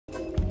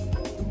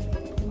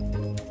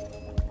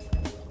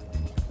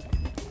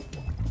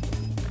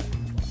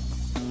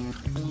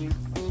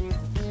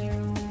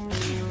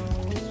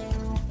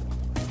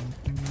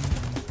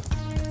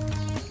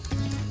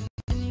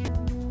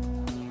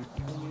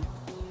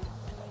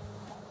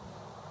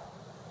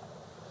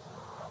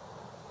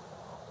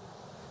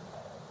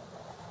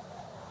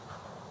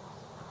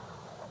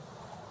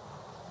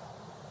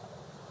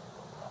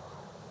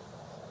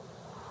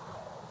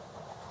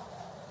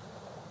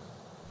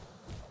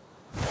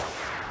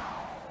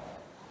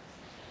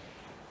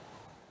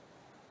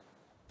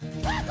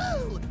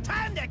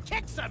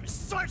kick some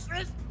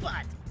sorceress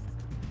butt!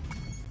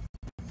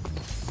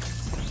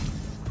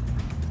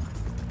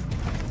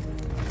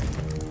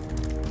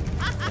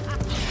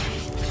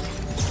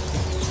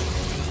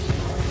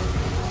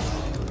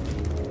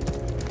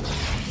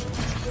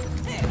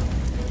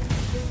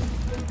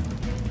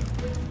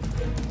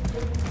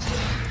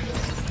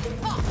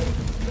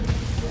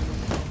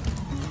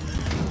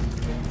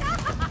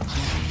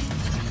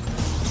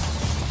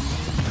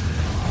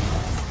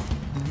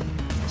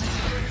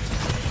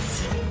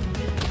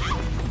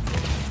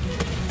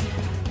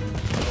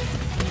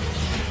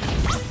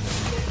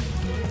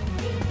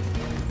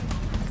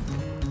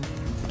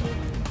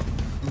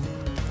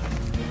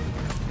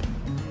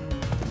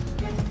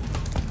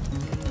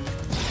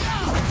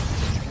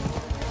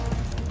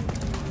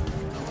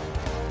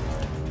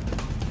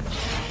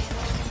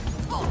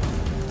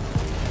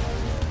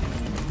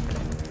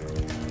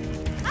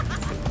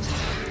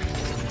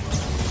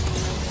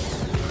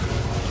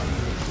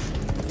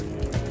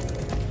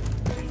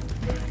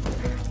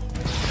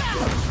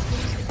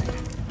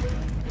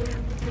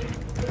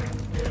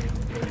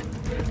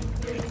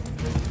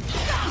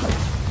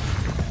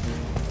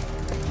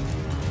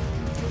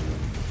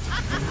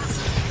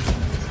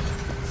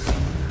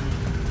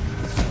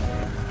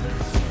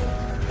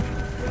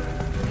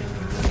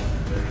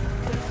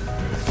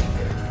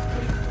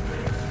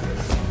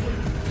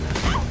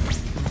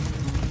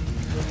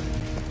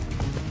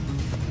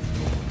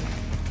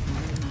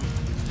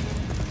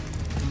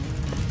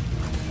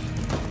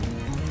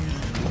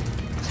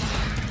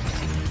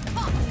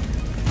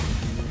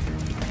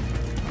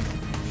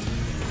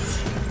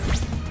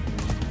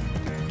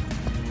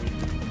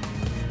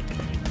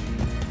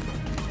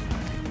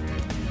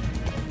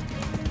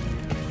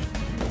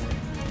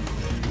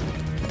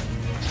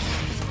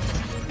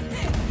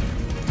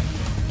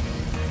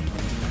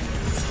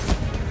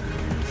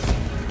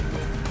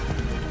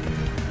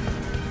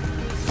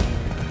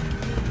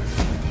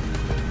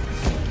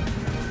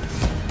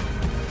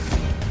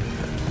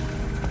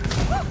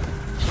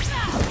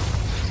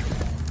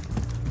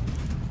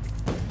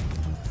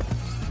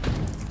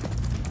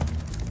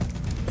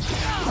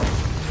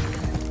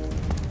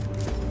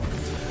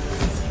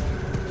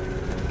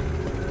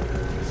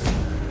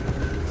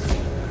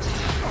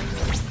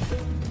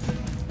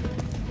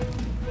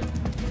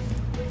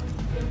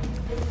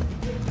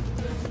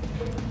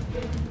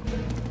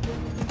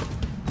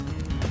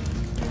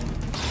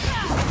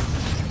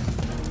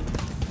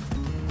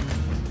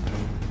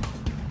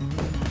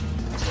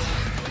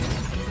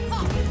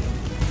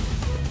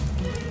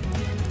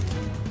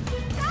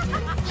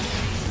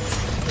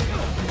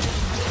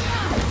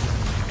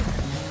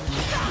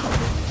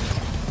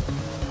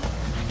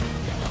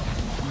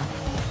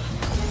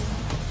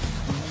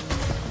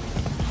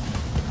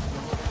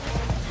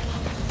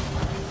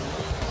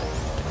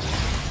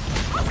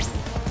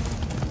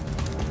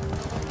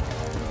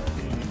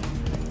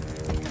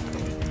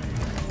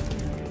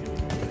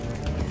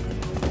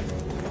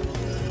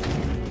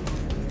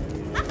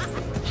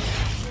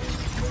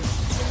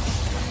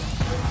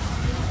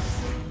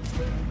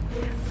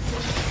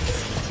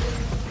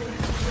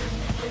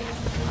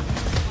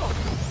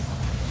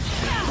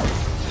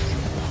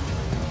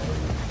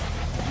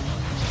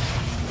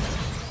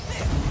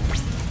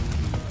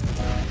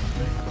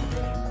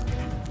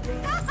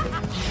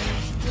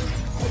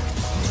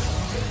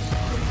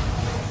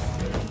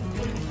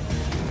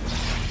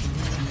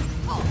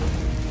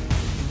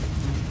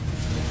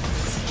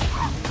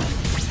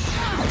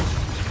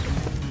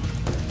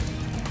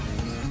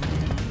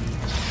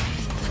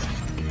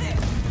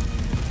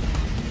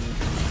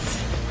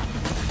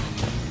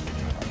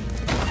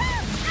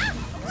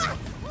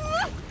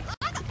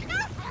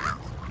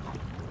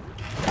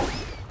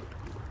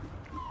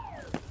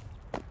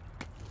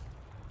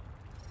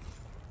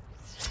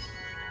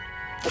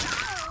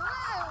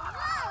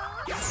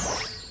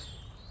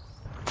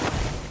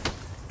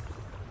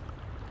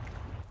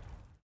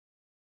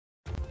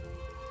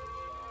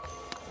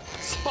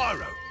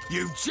 Spyro,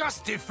 you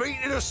just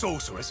defeated a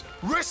sorceress,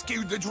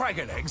 rescued the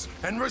dragon eggs,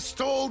 and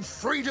restored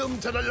freedom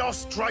to the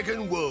lost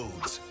dragon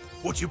worlds.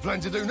 What do you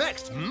plan to do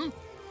next, hmm?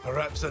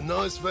 Perhaps a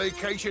nice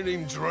vacation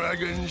in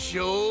Dragon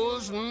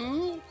Shores,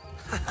 hmm?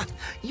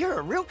 You're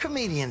a real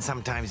comedian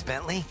sometimes,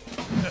 Bentley.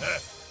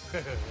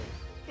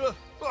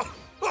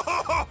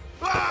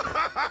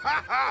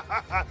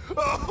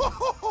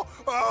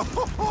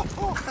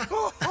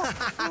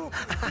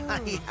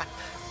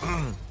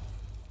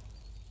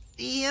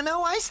 You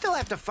know, I still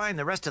have to find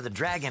the rest of the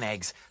dragon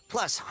eggs.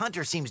 Plus,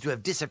 Hunter seems to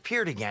have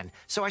disappeared again,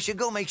 so I should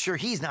go make sure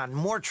he's not in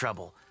more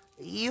trouble.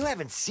 You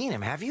haven't seen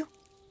him, have you?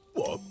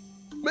 What?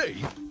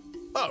 Me?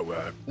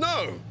 Oh,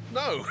 no.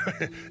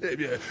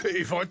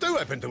 If I do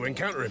happen to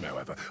encounter him,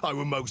 however, I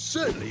will most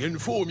certainly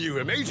inform you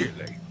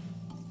immediately.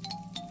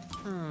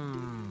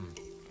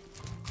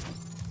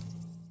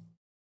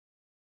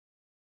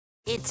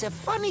 It's a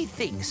funny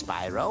thing,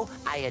 Spyro.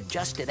 I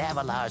adjusted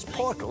Avalar's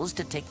portals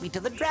to take me to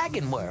the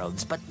Dragon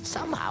Worlds, but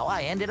somehow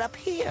I ended up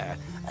here.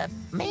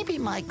 Maybe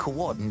my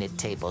coordinate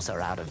tables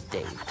are out of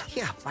date.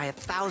 Yeah, by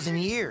 1,000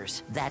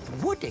 years. That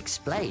would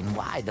explain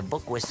why the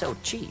book was so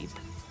cheap.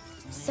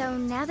 So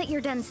now that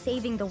you're done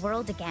saving the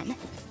world again,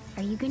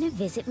 are you gonna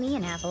visit me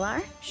in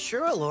Avalar?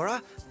 Sure,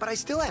 Laura, but I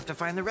still have to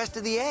find the rest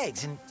of the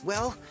eggs, and,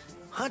 well,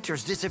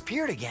 Hunter's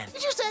disappeared again.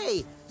 Did you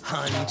say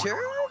Hunter?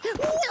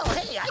 Well,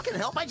 hey, I can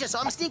help. I just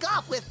saw him sneak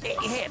off with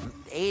Him,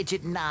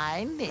 Agent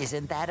 9,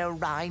 isn't that a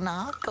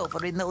Rhinoc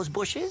over in those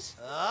bushes?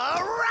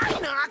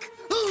 Rhinoc!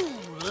 Ooh,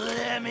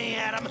 let me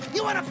at him.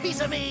 You want a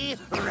piece of me,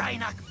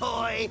 Rhinoc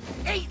boy?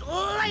 8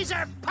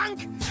 laser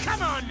punk!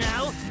 Come on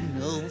now.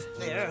 No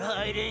fair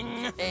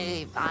hiding.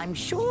 I'm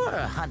sure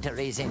Hunter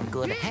is in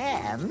good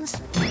hands.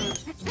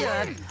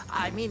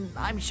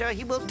 I'm sure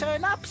he will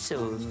turn up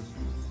soon.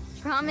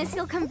 Promise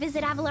you'll come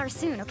visit Avalar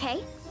soon,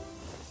 okay?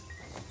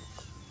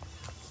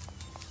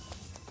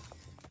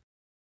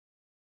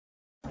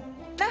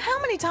 Now,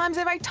 how many times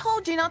have I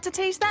told you not to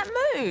tease that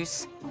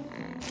moose?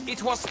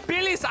 It was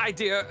Billy's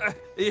idea.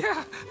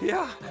 Yeah.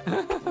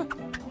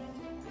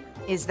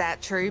 Is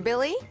that true,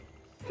 Billy?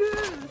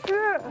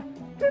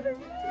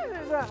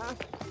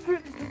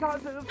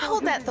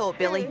 Hold that thought,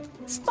 Billy.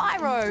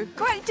 Spyro,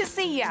 great to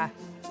see ya.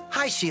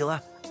 Hi,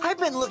 Sheila. I've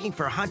been looking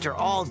for Hunter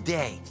all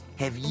day.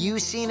 Have you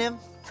seen him?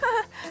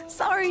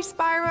 Sorry,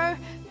 Spyro.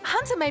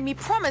 Hunter made me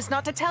promise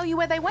not to tell you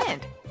where they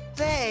went.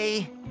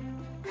 They...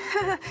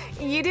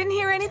 You didn't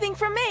hear anything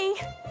from me.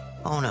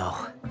 Oh,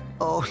 no.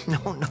 Oh,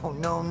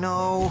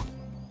 no.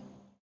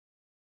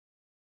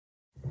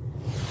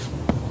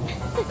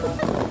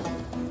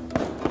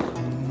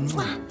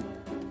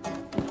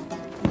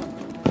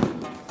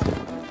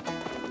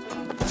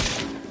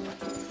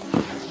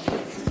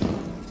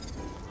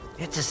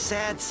 It's a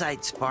sad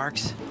sight,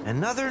 Sparks.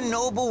 Another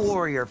noble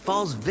warrior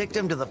falls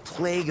victim to the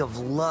plague of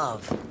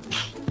love.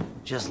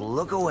 Just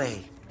look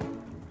away.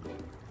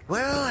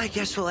 Well, I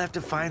guess we'll have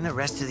to find the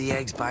rest of the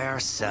eggs by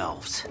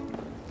ourselves.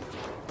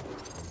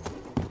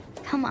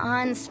 Come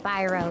on,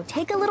 Spyro,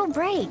 take a little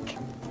break.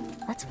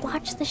 Let's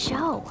watch the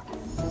show.